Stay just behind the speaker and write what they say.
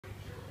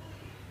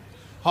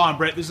Hi, I'm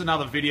Brett. This is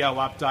another video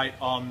update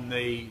on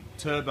the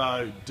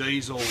turbo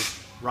diesel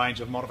range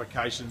of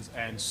modifications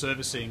and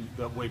servicing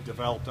that we've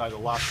developed over the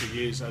last few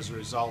years as a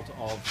result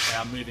of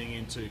our moving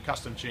into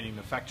custom tuning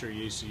the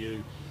factory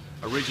ECU,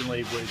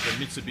 originally with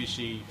the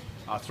Mitsubishi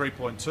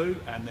 3.2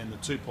 and then the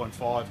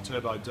 2.5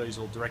 turbo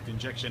diesel direct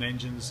injection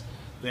engines,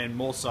 then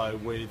more so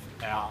with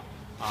our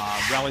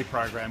rally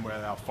program with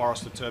our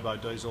Forester turbo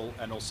diesel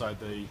and also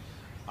the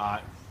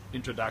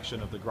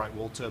introduction of the Great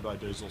Wall turbo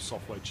diesel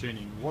software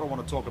tuning. What I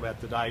want to talk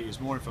about today is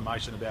more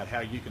information about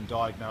how you can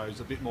diagnose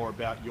a bit more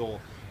about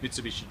your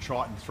Mitsubishi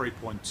Triton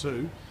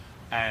 3.2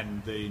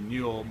 and the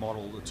newer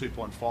model, the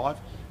 2.5,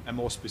 and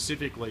more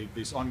specifically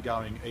this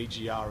ongoing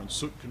EGR and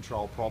soot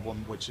control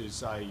problem, which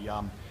is a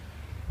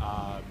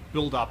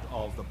build-up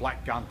of the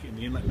black gunk in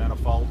the inlet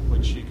manifold,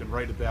 which you can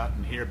read about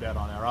and hear about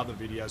on our other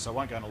videos. So I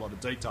won't go into a lot of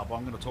detail. What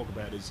I'm going to talk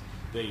about is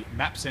the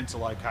map sensor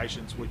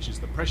locations, which is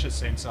the pressure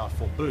sensor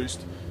for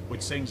boost,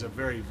 which sends a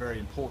very, very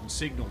important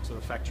signal to the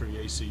factory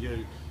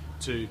ECU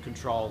to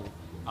control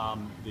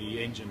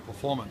the engine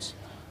performance.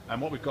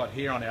 And what we've got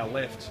here on our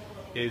left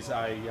is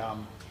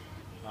an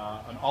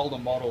older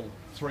model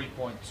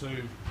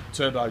 3.2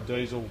 turbo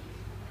diesel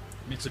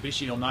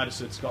Mitsubishi. You'll notice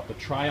it's got the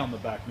tray on the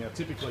back. Now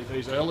typically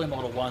these early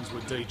model ones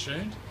were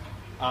detuned.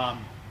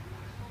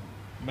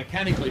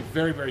 Mechanically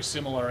very, very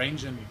similar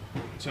engine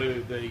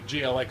to the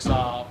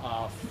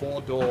GLXR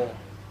 4-door,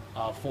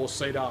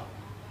 4-seater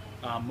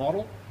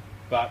model,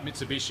 but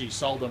Mitsubishi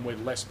sold them with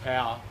less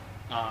power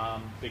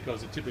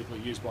because they're typically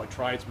used by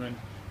tradesmen,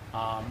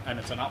 and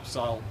it's an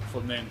upsell for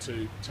them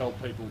to tell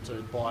people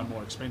to buy a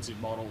more expensive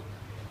model.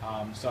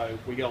 So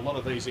we get a lot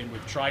of these in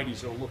with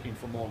tradies who are looking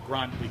for more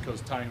grunt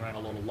because towing around a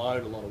lot of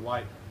load, a lot of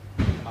weight.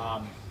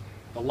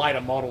 The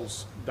later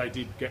models, they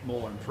did get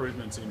more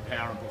improvements in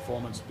power and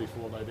performance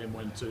before they then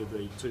went to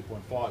the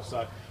 2.5.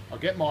 So I'll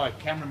get my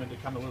cameraman to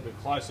come a little bit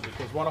closer,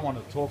 because what I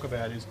want to talk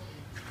about is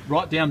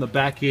right down the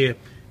back here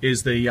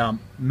is the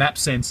map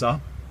sensor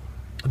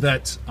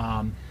that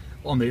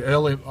on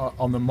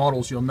the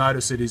models you'll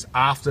notice it is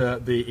after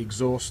the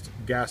exhaust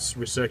gas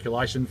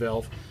recirculation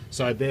valve,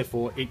 so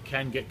therefore it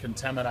can get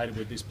contaminated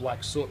with this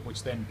black soot,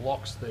 which then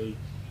blocks the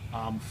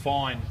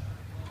fine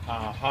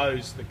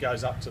hose that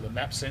goes up to the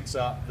map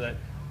sensor that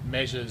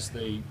measures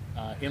the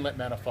inlet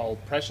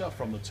manifold pressure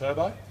from the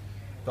turbo.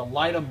 The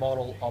later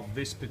model of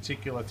this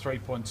particular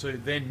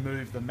 3.2 then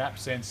moved the map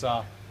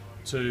sensor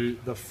to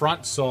the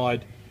front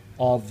side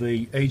of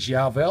the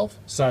EGR valve,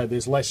 so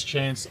there's less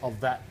chance of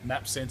that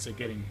map sensor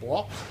getting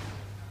blocked.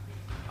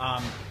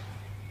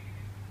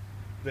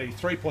 The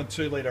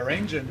 3.2 litre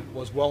engine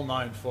was well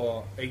known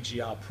for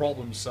EGR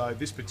problems, so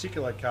this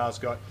particular car's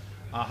got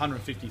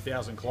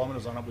 150,000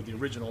 kilometres on it with the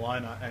original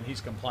owner, and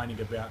he's complaining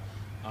about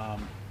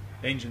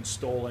engine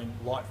stalling,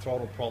 light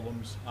throttle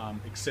problems,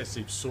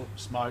 excessive soot,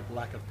 smoke,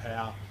 lack of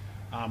power.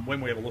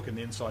 When we have a look in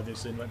the inside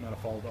this inlet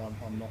manifold,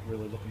 I'm not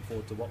really looking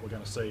forward to what we're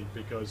going to see,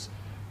 because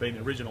being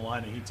the original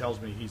owner, he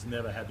tells me he's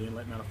never had the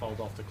inlet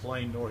manifold off to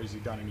clean, nor has he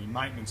done any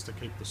maintenance to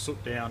keep the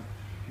soot down,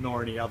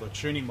 nor any other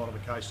tuning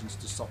modifications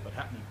to stop it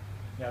happening.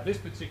 Now this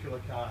particular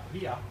car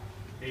here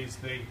is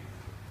the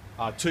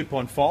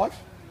 2.5.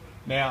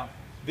 Now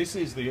this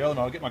is the early, and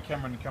I'll get my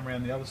camera and come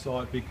around the other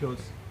side because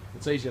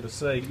it's easier to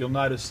see. You'll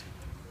notice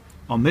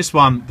on this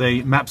one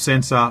the map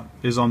sensor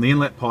is on the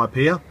inlet pipe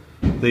here,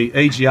 the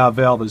EGR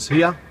valve is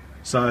here,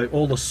 so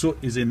all the soot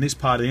is in this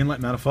part of the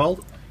inlet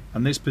manifold,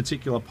 and this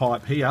particular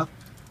pipe here,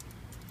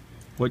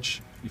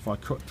 which if I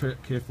cut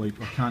carefully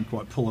I can't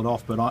quite pull it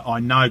off, but I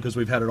know because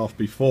we've had it off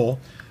before,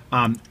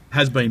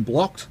 has been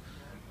blocked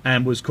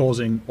and was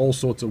causing all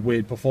sorts of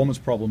weird performance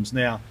problems.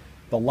 Now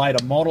the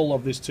later model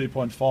of this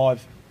 2.5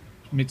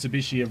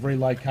 Mitsubishi have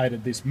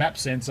relocated this map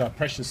sensor,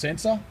 pressure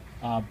sensor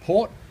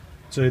port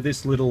to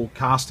this little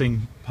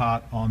casting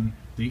part on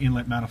the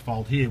inlet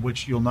manifold here,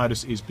 which you'll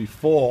notice is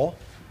before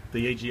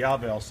the EGR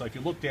valve. So if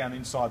you look down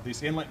inside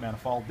this inlet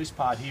manifold, this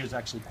part here is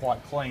actually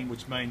quite clean,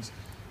 which means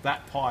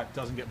that pipe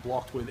doesn't get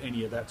blocked with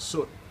any of that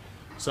soot.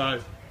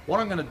 So what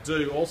I'm going to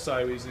do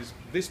also is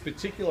this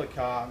particular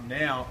car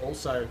now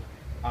also,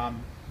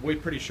 we're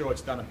pretty sure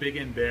it's done a big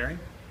end bearing.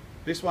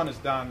 This one has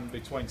done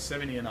between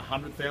 70 and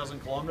 100,000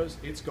 kilometres.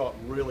 It's got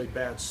really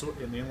bad soot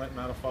in the inlet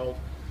manifold.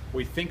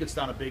 We think it's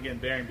done a big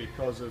end bearing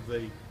because of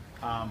the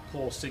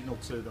poor signal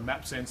to the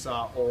map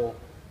sensor, or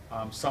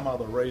some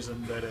other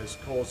reason that has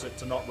caused it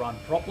to not run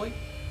properly.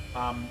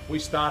 We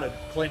started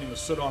cleaning the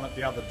soot on it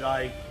the other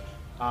day,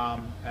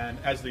 and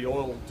as the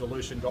oil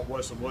dilution got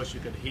worse and worse, you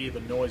could hear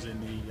the noise in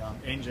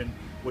the engine,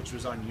 which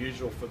was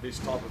unusual for this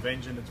type of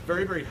engine. It's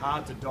very, very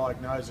hard to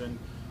diagnose and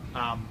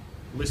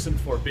listen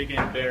for a big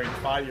end bearing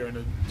failure in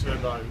a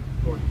turbo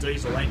or a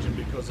diesel engine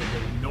because of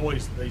the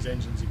noise that these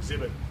engines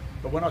exhibit.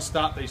 But when I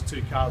start these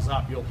two cars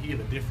up, you'll hear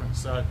the difference.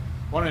 So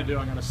what I'm going to do,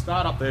 I'm going to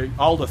start up the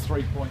older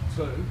 3.2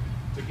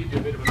 to give you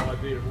a bit of an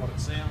idea of what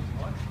it sounds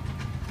like.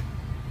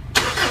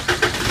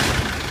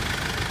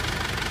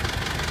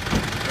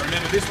 Now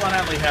remember, this one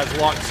only has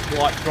light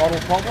throttle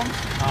problems,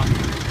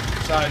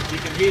 so you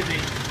can hear the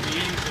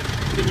engine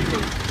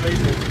typical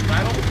diesel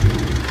rattle.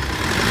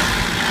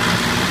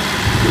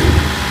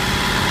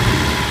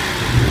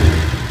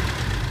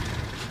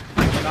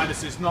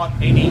 notice there's not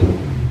any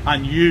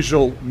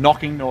unusual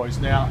knocking noise.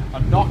 Now, a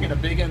knock in a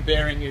big end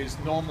bearing is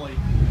normally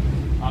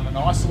an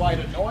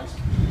isolated noise.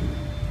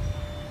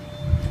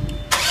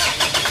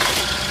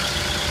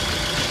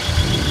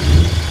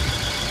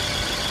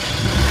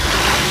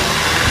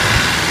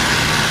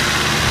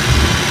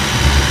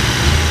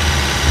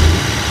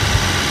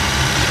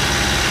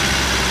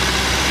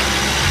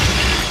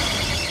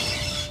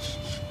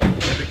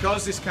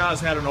 Because this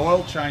car's had an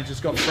oil change, it's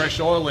got fresh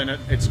oil in it,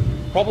 it's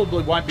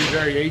probably won't be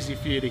very easy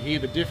for you to hear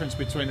the difference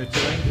between the two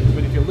engines,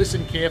 but if you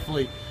listen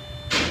carefully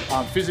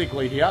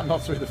physically here,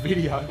 not through the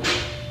video,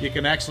 you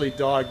can actually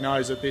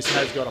diagnose that this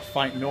has got a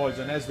faint noise,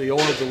 and as the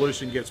oil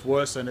dilution gets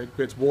worse and it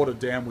gets watered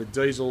down with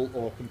diesel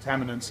or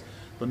contaminants,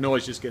 the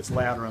noise just gets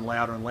louder and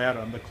louder and louder,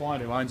 and the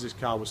client who owns this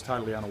car was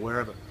totally unaware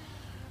of it.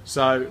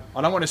 So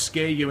I don't want to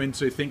scare you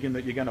into thinking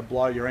that you're going to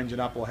blow your engine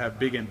up or have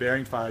big end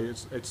bearing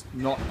failures. It's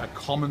not a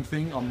common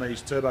thing on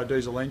these turbo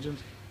diesel engines,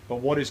 but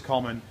what is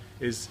common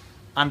is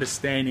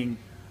understanding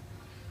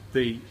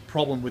the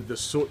problem with the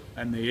soot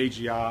and the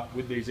EGR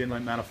with these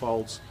inlet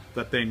manifolds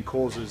that then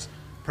causes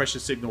pressure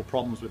signal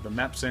problems with the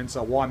map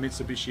sensor, why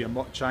Mitsubishi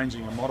are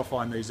changing and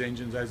modifying these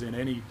engines, as in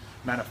any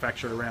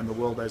manufacturer around the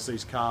world, as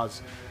these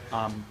cars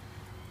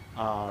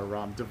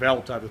are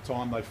developed over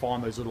time, they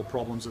find these little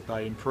problems that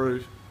they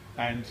improve,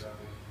 and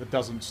it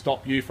doesn't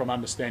stop you from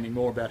understanding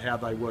more about how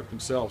they work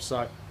themselves.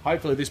 So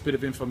hopefully this bit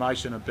of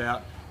information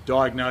about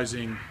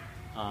diagnosing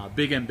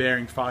big end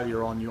bearing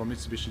failure on your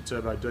Mitsubishi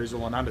turbo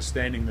diesel and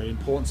understanding the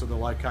importance of the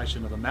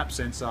location of the map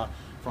sensor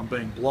from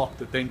being blocked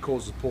that then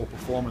causes poor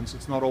performance.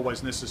 It's not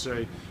always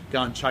necessary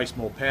go and chase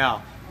more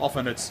power.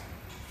 Often it's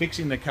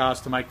fixing the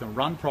cars to make them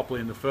run properly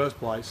in the first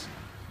place,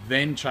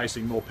 then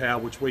chasing more power,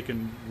 which we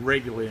can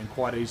regularly and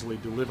quite easily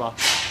deliver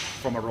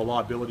from a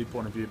reliability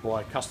point of view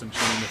by custom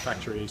tuning the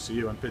factory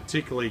ECU. And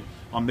particularly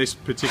on this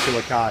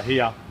particular car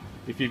here,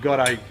 if you've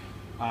got a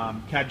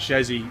cab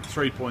chassis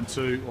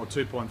 3.2 or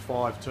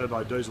 2.5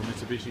 turbo diesel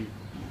Mitsubishi,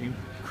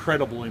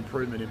 incredible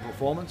improvement in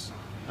performance.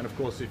 And of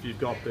course, if you've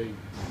got the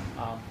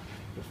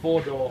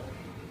four-door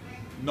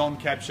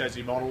non-cab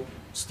chassis model,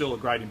 still a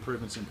great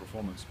improvements in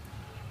performance.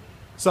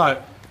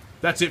 So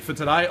that's it for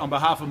today. On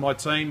behalf of my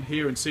team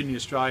here in Sydney,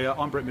 Australia,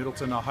 I'm Brett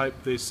Middleton. I hope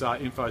this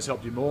info has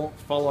helped you more.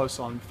 Follow us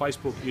on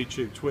Facebook,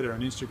 YouTube, Twitter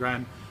and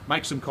Instagram.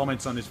 Make some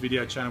comments on this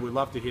video channel. We'd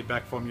love to hear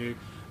back from you.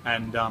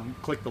 And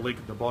click the link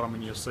at the bottom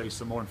and you'll see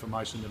some more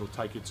information that will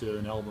take you to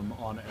an album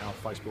on our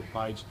Facebook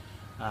page.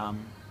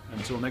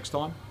 Until next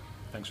time,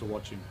 thanks for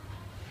watching.